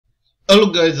Hello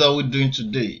guys, how are we doing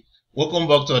today? Welcome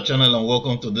back to our channel and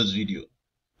welcome to this video.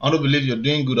 I want to believe you're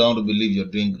doing good. I want to believe you're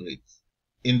doing great.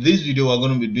 In this video, we're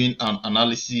going to be doing an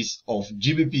analysis of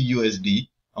Gbpusd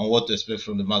and what to expect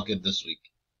from the market this week.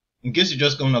 In case you're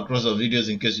just coming across our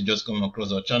videos, in case you're just coming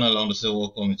across our channel, I want to say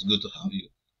welcome. It's good to have you.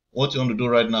 What you want to do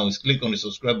right now is click on the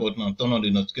subscribe button and turn on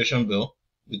the notification bell,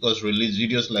 because we release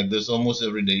videos like this almost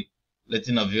every day,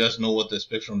 letting our viewers know what to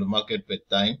expect from the market per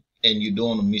time, and you don't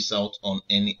want to miss out on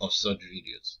any of such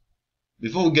videos.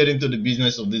 Before we get into the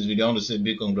business of this video, I want to say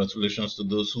big congratulations to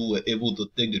those who were able to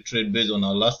take the trade based on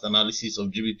our last analysis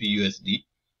of Gbpusd.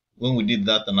 When we did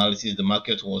that analysis, the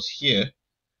market was here.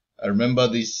 I remember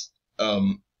this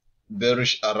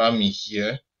bearish Arami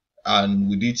here, and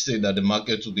we did say that the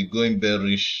market will be going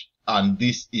bearish, and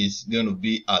this is going to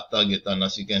be our target. And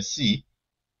as you can see,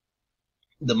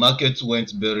 the market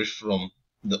went bearish from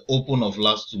the open of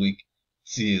last week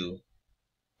till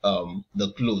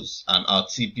the close, and our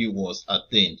TP was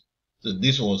attained. So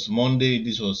this was Monday,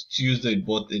 this was Tuesday, it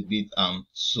bought a bit and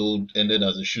sold, ended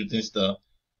as a shooting star.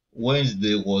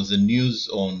 Wednesday was the news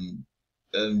on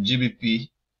GBP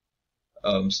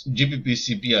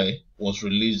CPI was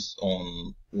released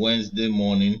on Wednesday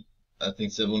morning, I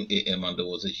think 7 a.m. and there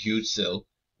was a huge sell,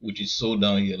 which is sold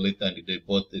down here later in the day,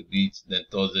 bought a bit, then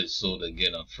Thursday it sold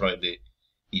again, and Friday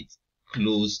it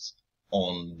closed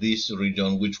on this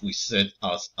region which we set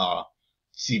as our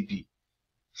CP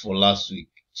for last week.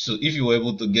 So if you were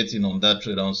able to get in on that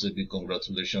trade, I want to say big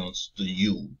congratulations to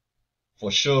you. For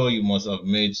sure, you must have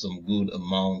made some good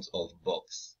amount of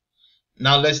bucks.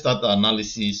 Now let's start our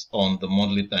analysis on the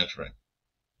monthly time frame.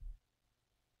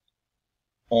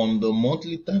 On the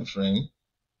monthly time frame,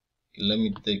 let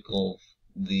me take off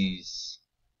this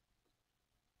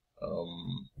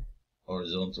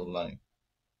horizontal line.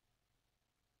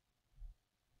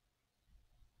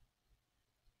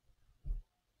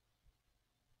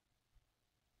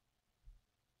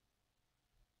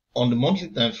 On the monthly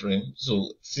time frame,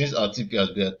 so since our TP has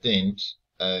been attained,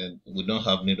 we don't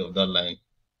have need of that line,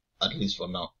 at least for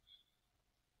now.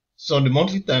 So on the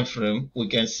monthly time frame, we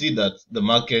can see that the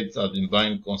market has been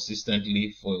buying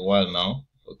consistently for a while now,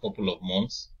 for a couple of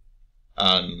months,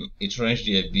 and it ranged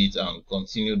here a bit and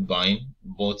continued buying,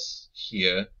 bought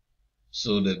here,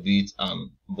 sold a bit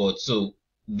and bought. So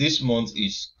this month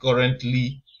is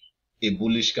currently a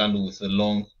bullish candle with a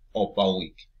long upper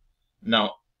wick.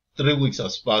 Now 3 weeks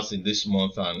has passed in this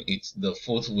month, and it's the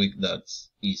 4th week that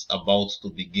is about to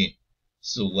begin.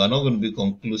 So we're not going to be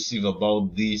conclusive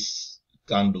about this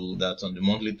candle that's on the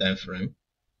monthly time frame,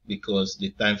 because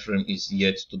the time frame is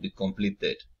yet to be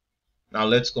completed. Now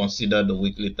let's consider the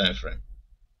weekly time frame.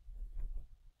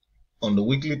 On the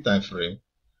weekly time frame,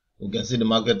 we can see the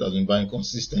market has been buying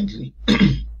consistently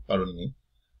pardon me,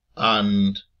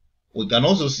 and we can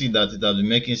also see that it has been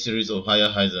making series of higher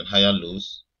highs and higher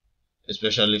lows,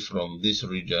 especially from this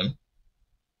region.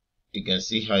 You can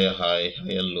see higher high,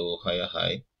 higher low, higher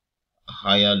high,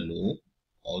 higher low,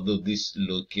 although this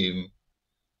low came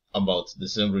about the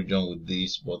same region with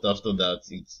this, but after that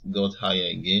it got higher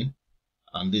again,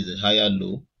 and this is a higher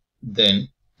low. Then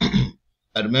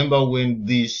I remember when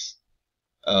this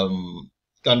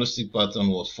candlestick pattern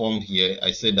was formed here,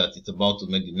 I said that it's about to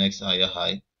make the next higher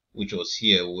high, which was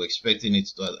here. We were expecting it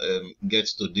to get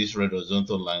to this red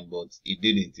horizontal line, but it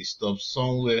didn't. It stopped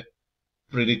somewhere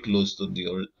pretty close to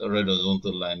the red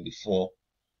horizontal line before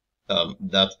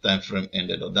that time frame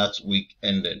ended, or that week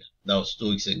ended. That was 2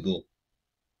 weeks ago.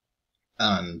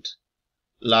 And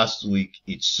last week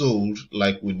it sold,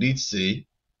 like we did say.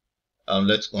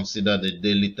 Let's consider the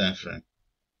daily time frame.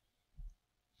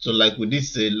 So like we did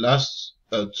say, last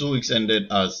 2 weeks ended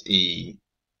as a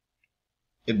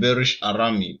bearish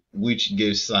Arami, which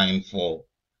gave sign for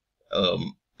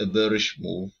a bearish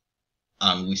move,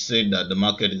 and we said that the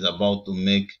market is about to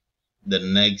make the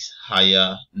next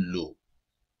higher low,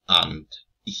 and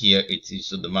here it is.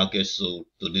 So the market sold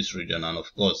to this region, and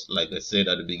of course, like I said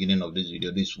at the beginning of this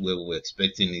video, this is where we were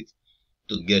expecting it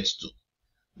to get to.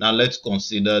 Now let's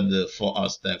consider the 4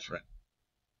 hours time frame.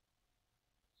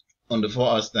 On the 4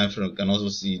 hours time frame, we can also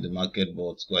see the market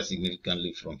bought quite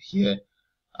significantly from here.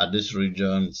 At this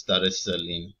region, it started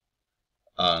selling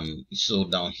and it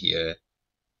sold down here,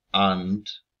 and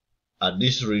at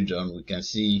this region we can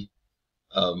see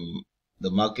the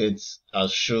market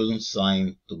has shown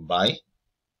sign to buy,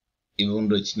 even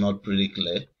though it's not pretty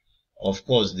clear. Of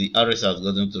course, the RS has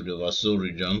gotten to the oversold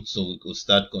region, so we could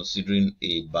start considering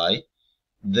a buy.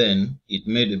 Then it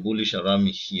made a bullish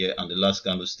Arami here, and the last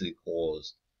candlestick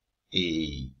was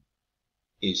a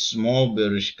small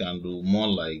bearish candle, more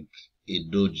like a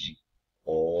doji,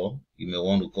 or you may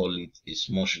want to call it a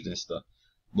small shooting star.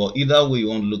 But either way you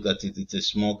want to look at it, it's a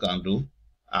small candle,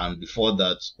 and before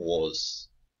that was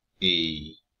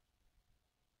a,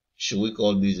 should we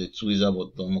call this a tweezer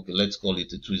bottom? Okay, let's call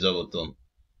it a tweezer bottom.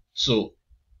 So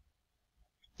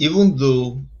even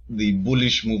though the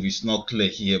bullish move is not clear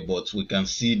here, but we can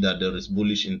see that there is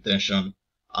bullish intention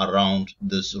around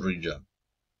this region.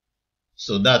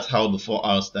 So that's how the 4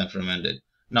 hours time frame ended.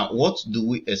 Now, what do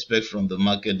we expect from the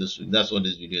market this week? That's what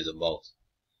this video is about.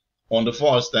 On the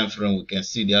 4 hours time frame, we can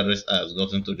see the RSI has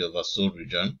gotten to the oversold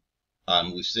region,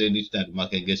 and we said each time the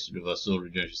market gets to the oversold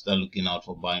region, you start looking out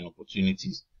for buying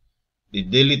opportunities. The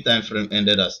daily time frame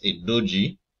ended as a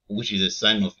doji, which is a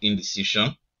sign of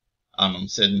indecision and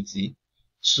uncertainty.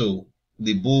 So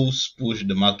the bulls pushed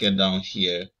the market down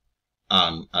here,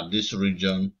 and at this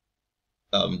region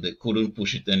they couldn't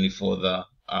push it any further,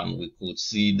 and we could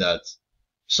see that,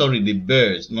 sorry, the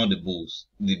bears, not the bulls,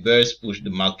 the bears pushed the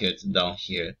market down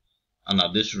here, and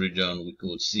at this region we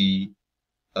could see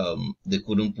they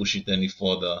couldn't push it any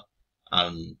further,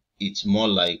 and it's more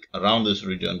like around this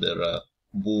region there are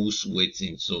bulls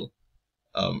waiting. So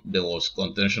there was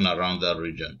contention around that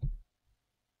region.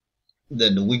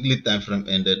 Then the weekly time frame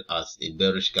ended as a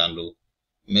bearish candle,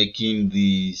 making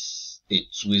this a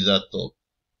tweezer top.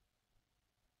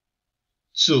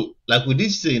 So like we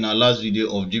did say in our last video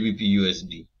of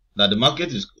GBPUSD, that the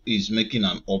market is making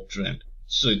an uptrend.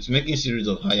 So it's making series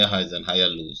of higher highs and higher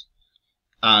lows,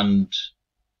 and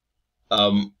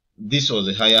this was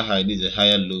a higher high, this is a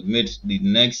higher low, made the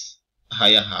next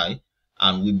higher high,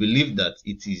 and we believe that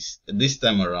it is, this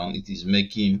time around, it is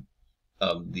making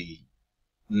the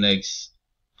next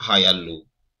higher low.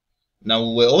 Now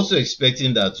we were also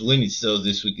expecting that when it sells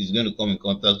this week, it's going to come in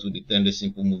contact with the 10-day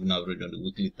simple moving average on the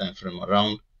weekly time frame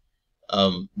around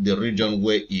the region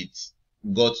where it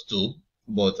got to,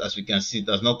 but as we can see, it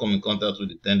has not come in contact with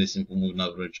the 10-day simple moving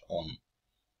average on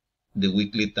the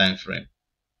weekly time frame.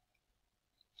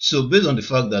 So based on the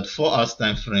fact that 4 hours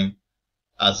time frame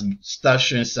has started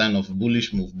showing sign of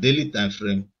bullish move, daily time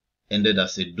frame ended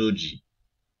as a doji,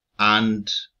 and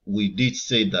we did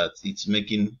say that it's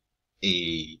making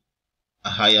a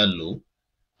higher low.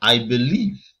 I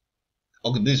believe,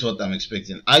 okay, this is what I'm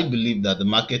expecting. I believe that the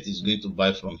market is going to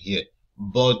buy from here,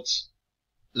 but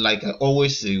like I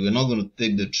always say, we're not going to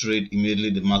take the trade immediately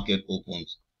the market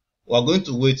opens. We're going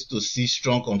to wait to see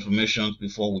strong confirmations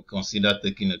before we consider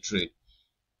taking a trade.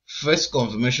 First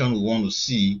confirmation we want to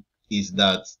see is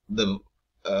that the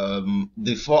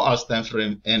 4 hours time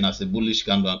frame end as a bullish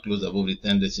candle and close above the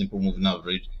 10-day simple moving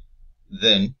average.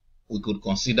 Then we could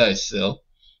consider a sell.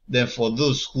 Then for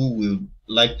those who will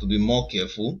like to be more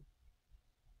careful,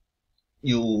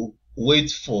 you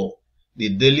wait for the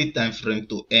daily time frame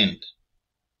to end.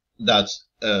 That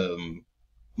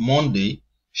Monday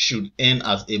should end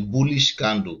as a bullish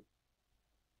candle.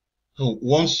 So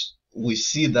once we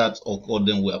see that occur,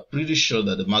 then we are pretty sure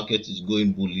that the market is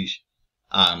going bullish,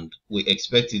 and we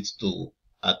expect it to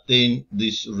attain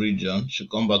this region,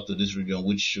 should come back to this region,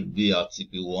 which should be our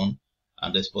TP1,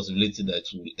 and there's possibility that it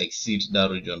will exceed that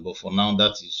region. But for now,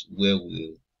 that is where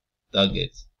we'll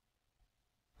target.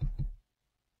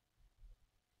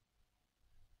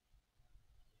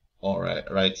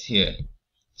 Alright, right here.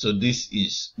 So this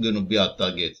is going to be our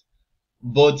target.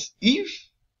 But if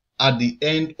at the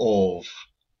end of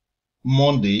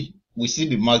Monday we see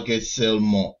the market sell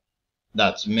more,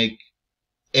 that make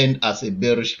end as a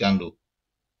bearish candle,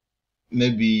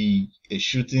 maybe a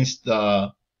shooting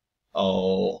star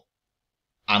or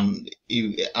an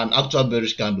actual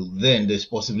bearish candle, then there's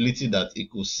possibility that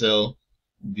it could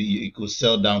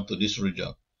sell down to this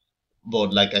region.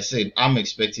 But like I said, I'm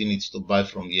expecting it to buy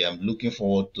from here. I'm looking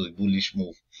forward to a bullish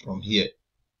move from here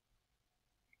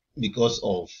because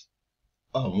of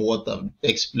what I've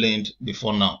explained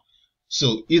before now.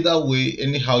 So either way,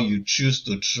 anyhow you choose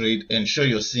to trade, ensure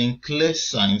you're seeing clear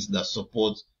signs that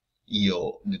support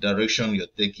the direction you're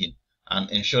taking, and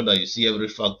ensure that you see every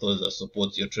factor that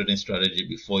supports your trading strategy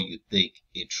before you take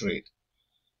a trade.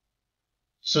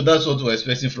 So that's what we're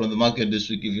expecting from the market this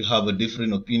week. If you have a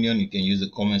different opinion, you can use the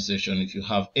comment section. If you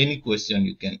have any question,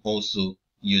 you can also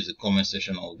use the comment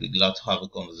section. I'll be glad to have a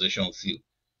conversation with you.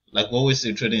 Like we always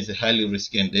say, trading is a highly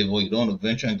risky endeavor. You don't want to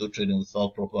venture into trading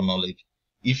without proper knowledge.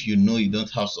 If you know you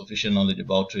don't have sufficient knowledge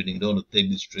about trading, you don't want to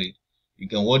take this trade, you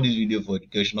can watch this video for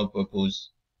educational purpose,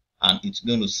 and it's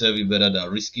going to serve you better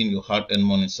than risking your hard-earned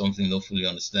money in something you don't fully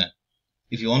understand.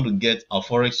 If you want to get our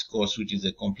Forex course, which is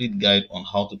a complete guide on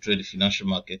how to trade the financial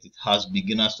market, it has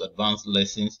beginners to advanced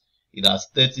lessons. It has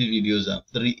 30 videos and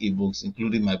 3 ebooks,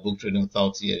 including my book, Trading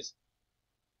Without Tears.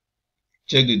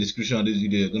 Check the description of this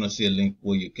video. You're going to see a link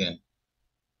where you can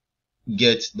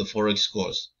get the Forex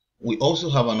course. We also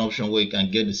have an option where you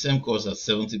can get the same course at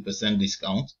 70%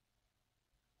 discount,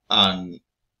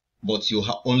 but you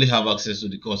only have access to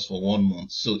the course for 1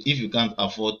 month. So if you can't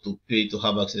afford to pay to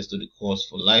have access to the course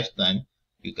for lifetime,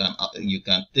 you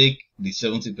can take the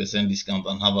 70% discount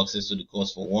and have access to the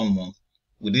course for 1 month.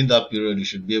 Within that period, you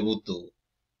should be able to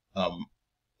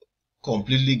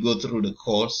completely go through the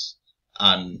course,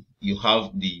 and you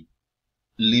have the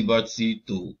liberty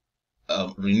to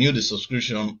renew the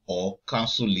subscription or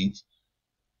cancel it.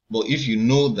 But if you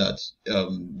know that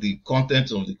the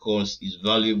content of the course is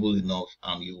valuable enough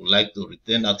and you would like to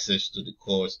retain access to the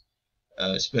course,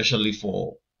 especially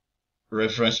for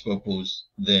reference purpose,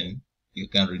 then you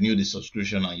can renew the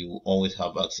subscription and you will always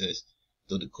have access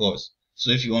to the course.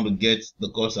 So if you want to get the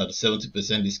course at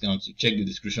 70% discount, you check the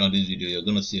description of this video. You're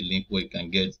going to see a link where you can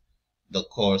get the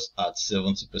course at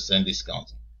 70% discount.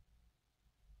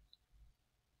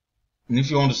 And if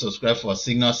you want to subscribe for a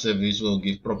signal service where we'll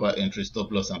give proper entry,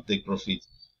 stop loss, and take profit,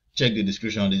 check the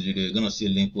description of this video. You're going to see a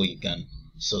link where you can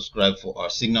subscribe for our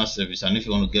signal service. And if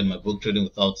you want to get my book Trading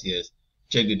Without Tears,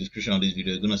 check the description of this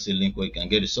video. You're going to see a link where you can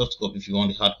get a soft copy. If you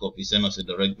want the hard copy, send us a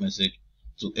direct message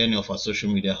to any of our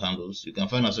social media handles. You can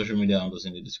find our social media handles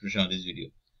in the description of this video.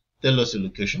 Tell us your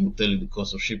location, we'll tell you the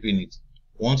cost of shipping it.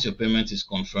 Once your payment is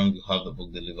confirmed, you have the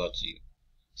book delivered to you.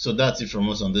 So that's it from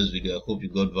us on this video. I hope you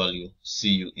got value. See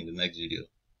you in the next video.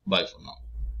 Bye for now.